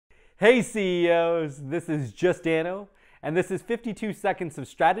Hey CEOs, this is Just Dano, and this is 52 seconds of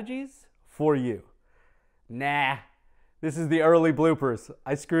strategies for you. Nah, this is the early bloopers.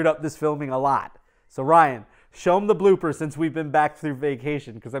 I screwed up this filming a lot. So Ryan, show them the bloopers since we've been back through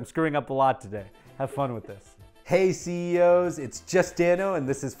vacation, because I'm screwing up a lot today. Have fun with this. Hey CEOs, it's Just Dano, and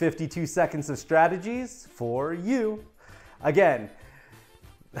this is 52 seconds of strategies for you. Again,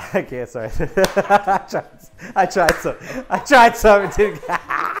 okay, sorry. I tried something.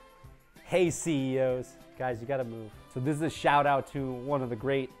 Hey CEOs, guys, you gotta move. So this is a shout out to one of the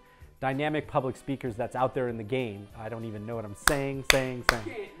great dynamic public speakers that's out there in the game. I don't even know what I'm saying. You can't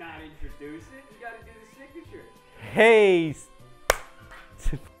not introduce it, you gotta do the signature. Hey.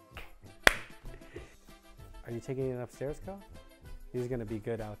 Are you taking it upstairs, Kyle? These are gonna be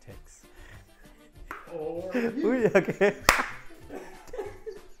good outtakes. Okay.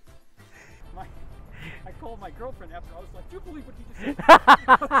 I called my girlfriend after. I was like, "Do you believe what you just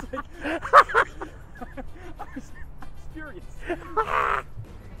said?" I was furious.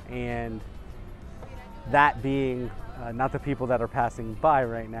 And that being not the people that are passing by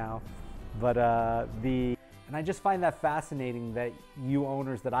right now, but and I just find that fascinating that you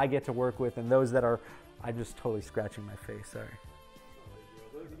owners that I get to work with and those that are, I'm just totally scratching my face. Sorry.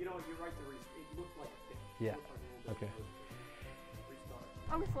 You know, you're right. It looked like a thing. Yeah. Okay.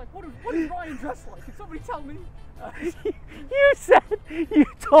 I was like, what is Ryan dressed like? Can somebody tell me? You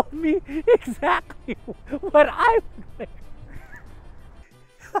told me exactly what I would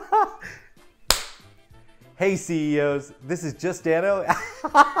wear. Hey CEOs, this is Just Dano.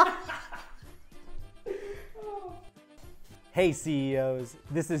 Hey CEOs,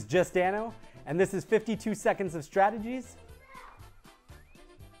 this is Just Dano, and this is 52 seconds of strategies.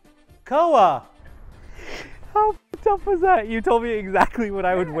 Koa! How tough was that? You told me exactly what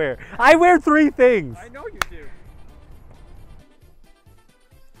I would wear. I wear 3 things. I know you do.